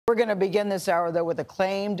We're going to begin this hour, though, with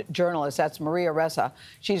acclaimed journalist. That's Maria Ressa.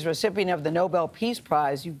 She's recipient of the Nobel Peace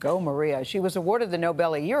Prize. You go, Maria. She was awarded the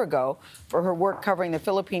Nobel a year ago for her work covering the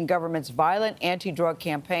Philippine government's violent anti-drug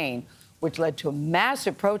campaign, which led to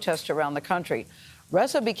massive protests around the country.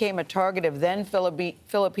 Ressa became a target of then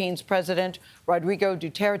Philippines President Rodrigo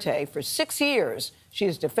Duterte. For 6 years, she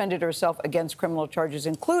has defended herself against criminal charges,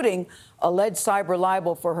 including alleged cyber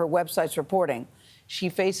libel for her website's reporting. She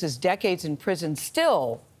faces decades in prison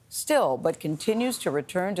still, but continues to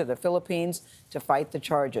return to the Philippines to fight the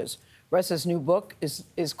charges. Ressa's new book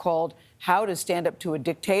is called How to Stand Up to a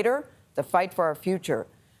Dictator, The Fight for Our Future.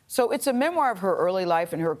 So it's a memoir of her early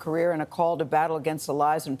life and her career and a call to battle against the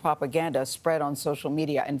lies and propaganda spread on social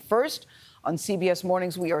media. And first, on CBS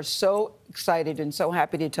Mornings, we are so excited and so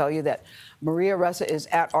happy to tell you that Maria Ressa is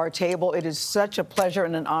at our table. It is such a pleasure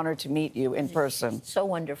and an honor to meet you in person. So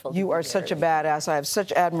wonderful. You are such a badass. I have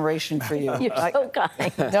such admiration for you. You're so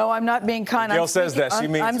kind. No, I'm not being kind. Gayle says that. She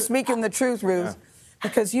means I'm speaking the truth, Ruth,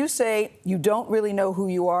 because you say you don't really know who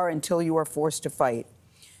you are until you are forced to fight.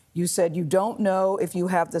 You said you don't know if you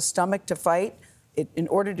have the stomach to fight. In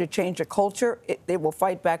order to change a culture, they will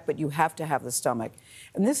fight back, but you have to have the stomach.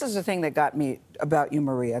 And this is the thing that got me about you,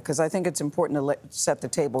 Maria, because I think it's important to set the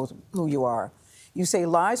table with who you are. You say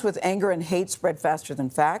lies with anger and hate spread faster than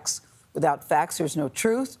facts. Without facts, there's no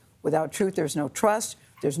truth. Without truth, there's no trust.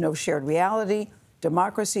 There's no shared reality.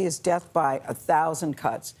 Democracy is death by 1,000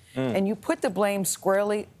 cuts. And you put the blame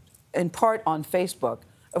squarely, in part, on Facebook,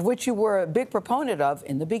 of which you were a big proponent of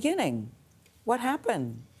in the beginning. What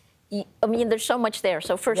happened? I mean, there's so much there.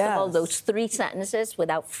 So first of all, those 3 sentences,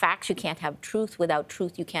 without facts, you can't have truth. Without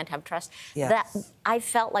truth, you can't have trust. That I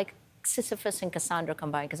felt like Sisyphus and Cassandra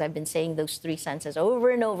combined, because I've been saying those 3 sentences over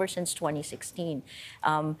and over since 2016.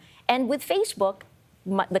 And with Facebook,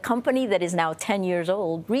 the company that is now 10 years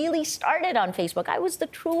old really started on Facebook. I was the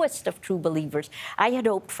truest of true believers. I had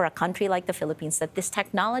hoped for a country like the Philippines that this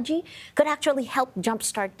technology could actually help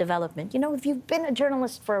jumpstart development. You know, if you've been a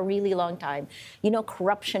journalist for a really long time, you know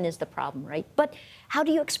corruption is the problem, right? But how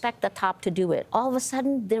do you expect the top to do it? All of a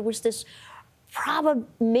sudden, there was this problem,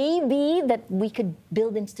 maybe, that we could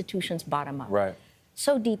build institutions bottom up. Right.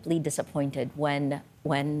 So deeply disappointed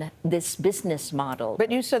when this business model. But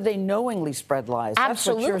you said they knowingly spread lies.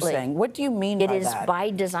 Absolutely. That's what you're saying. What do you mean by that? It is by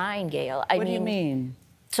design, Gayle. What do you mean?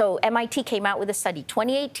 So MIT came out with a study,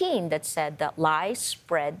 2018, that said that lies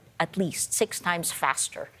spread at least 6 times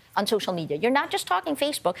faster on social media. You're not just talking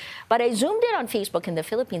Facebook, but I zoomed in on Facebook in the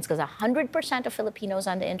Philippines because 100% of Filipinos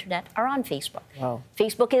on the internet are on Facebook. Wow.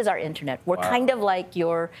 Facebook is our internet. We're kind of like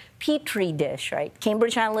your Petri dish, right?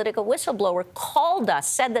 Cambridge Analytica whistleblower called us,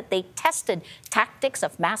 said that they tested tactics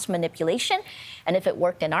of mass manipulation, and if it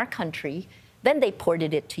worked in our country, then they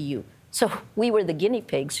ported it to you. So we were the guinea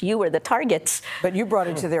pigs, you were the targets. But you brought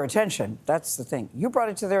it to their attention. That's the thing. You brought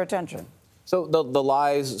it to their attention. So the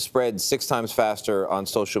lies spread 6 times faster on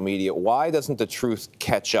social media. Why doesn't the truth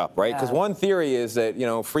catch up, right? Because one theory is that, you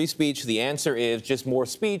know, free speech, the answer is just more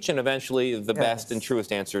speech, and eventually the best and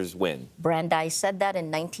truest answers win. Brandeis said that in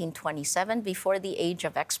 1927, before the age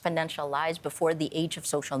of exponential lies, before the age of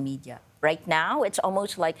social media. Right now, it's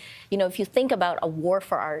almost like, you know, if you think about a war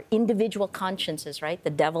for our individual consciences, right? The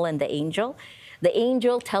devil and the angel. The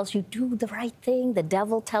angel tells you, do the right thing. The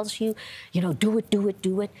devil tells you, you know, do it, do it,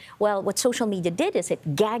 do it. Well, what social media did is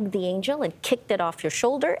it gagged the angel and kicked it off your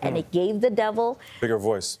shoulder, and it gave the devil bigger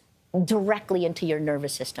voice directly into your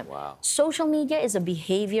nervous system. Wow. Social media is a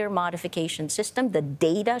behavior modification system. The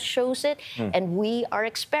data shows it, and we are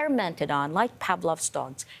experimented on, like Pavlov's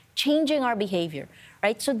dogs, changing our behavior.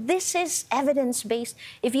 Right? So this is evidence-based.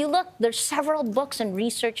 If you look, there's several books and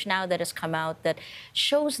research now that has come out that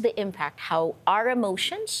shows the impact, how our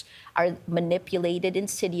emotions are manipulated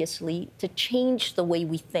insidiously to change the way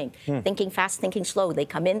we think. Thinking fast, thinking slow. They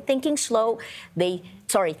come in thinking slow,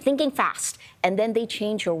 thinking fast, and then they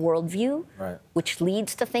change your worldview, which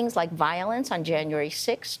leads to things like violence on January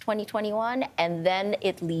 6, 2021, and then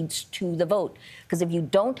it leads to the vote. Because if you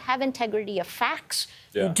don't have integrity of facts,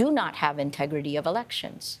 you do not have integrity of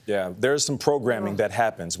elections. Yeah, there's some programming that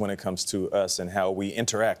happens when it comes to us and how we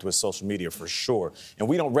interact with social media, for sure. And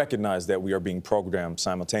we don't recognize that we are being programmed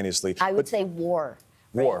simultaneously. I would say war.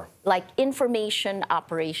 War. Like information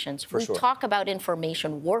operations. We sure. talk about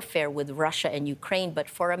information warfare with Russia and Ukraine, but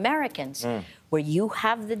for Americans, where you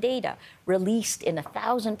have the data released in a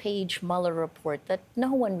 1,000-page Mueller report that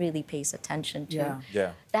no one really pays attention to,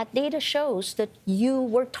 that data shows that you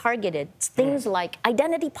were targeted. Things like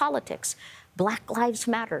identity politics, Black Lives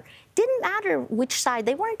Matter. Didn't matter which side.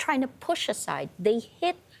 They weren't trying to push a side. They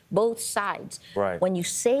hit both sides. Right. When you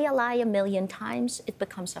say a lie 1,000,000 times, it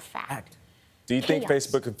becomes a fact. Do you think chaos.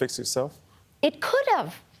 Facebook could fix itself? It could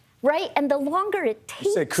have, right? And the longer it takes...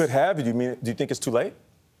 You say could have. Do you think it's too late?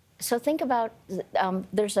 So think about,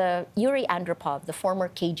 there's a Yuri Andropov, the former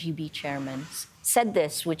KGB chairman, said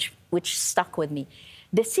this, which stuck with me.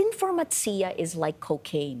 Disinformatia is like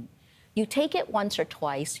cocaine. You take it once or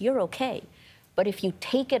twice, you're okay. But if you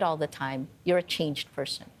take it all the time, you're a changed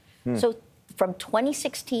person. So from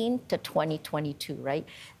 2016 to 2022, right?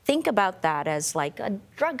 Think about that as like a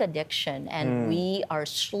drug addiction, and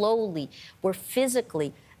we're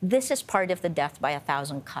physically, this is part of the death by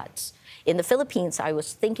 1,000 cuts. In the Philippines, I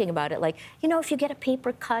was thinking about it like, you know, if you get a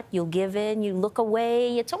paper cut, you'll give in, you look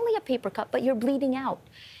away, it's only a paper cut, but you're bleeding out.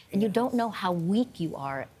 And you don't know how weak you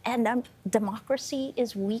are. And democracy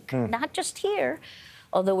is weak, not just here,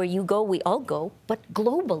 although where you go, we all go, but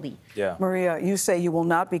globally. Yeah. Maria, you say you will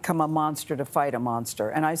not become a monster to fight a monster.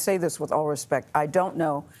 And I say this with all respect. I don't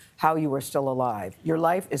know how you are still alive. Your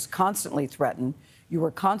life is constantly threatened. You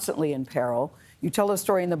are constantly in peril. You tell a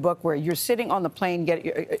story in the book where you're sitting on the plane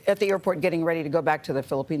at the airport getting ready to go back to the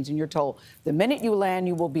Philippines, and you're told the minute you land,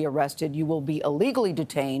 you will be arrested. You will be illegally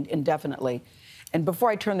detained indefinitely. And before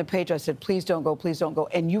I turned the page, I said, please don't go, please don't go.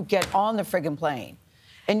 And you get on the friggin' plane.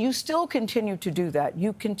 And you still continue to do that.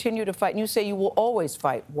 You continue to fight. And you say you will always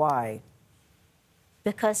fight. Why?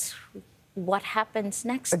 Because what happens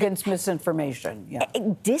next? Against misinformation, yeah.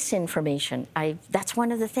 Disinformation. That's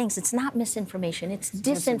one of the things. It's not misinformation. It's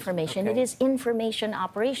disinformation. Okay. It is information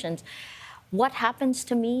operations. What happens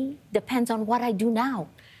to me depends on what I do now.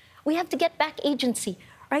 We have to get back agency,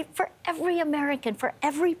 right? For every American, for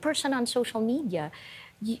every person on social media,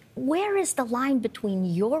 where is the line between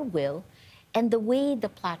your will and the way the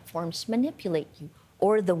platforms manipulate you,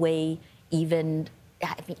 or the way even,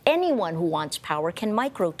 I mean, anyone who wants power can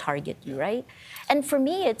micro-target you, right? And for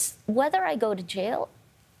me, it's whether I go to jail,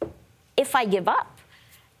 if I give up,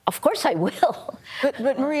 of course I will.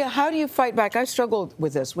 But Maria, how do you fight back? I struggle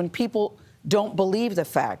with this. When people don't believe the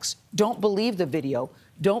facts, don't believe the video,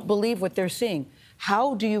 don't believe what they're seeing,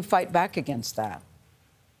 how do you fight back against that?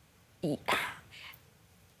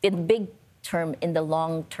 In big term, in the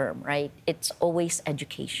long term, right, it's always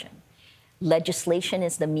education. Legislation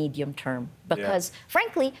is the medium term because,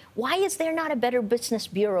 frankly, why is there not a better business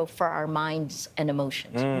bureau for our minds and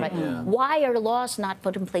emotions? Right? Why are laws not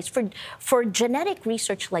put in place for genetic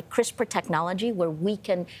research like CRISPR technology, where we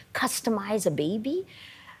can customize a baby?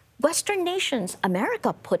 Western nations,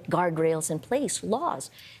 America, put guardrails in place, laws.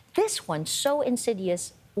 This one, so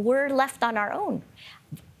insidious, we're left on our own.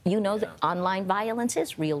 You know that online violence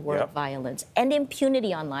is real-world violence, and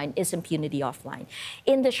impunity online is impunity offline.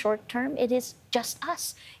 In the short term, it is just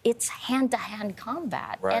us. It's hand-to-hand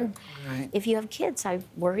combat. Right. And if you have kids, I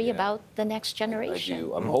worry about the next generation. I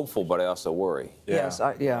do. I'm hopeful, but I also worry. Yes,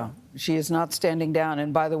 she is not standing down.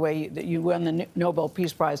 And by the way, you won the Nobel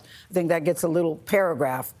Peace Prize. I think that gets a little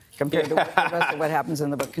paragraph compared to the rest of what happens in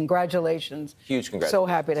the book. Congratulations. Huge congratulations. So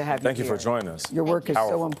happy to have you Thank you here. for joining us. Your work is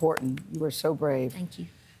so important. You are so brave. Thank you.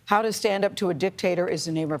 How to Stand Up to a Dictator is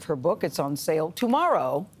the name of her book. It's on sale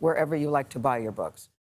tomorrow, wherever you like to buy your books.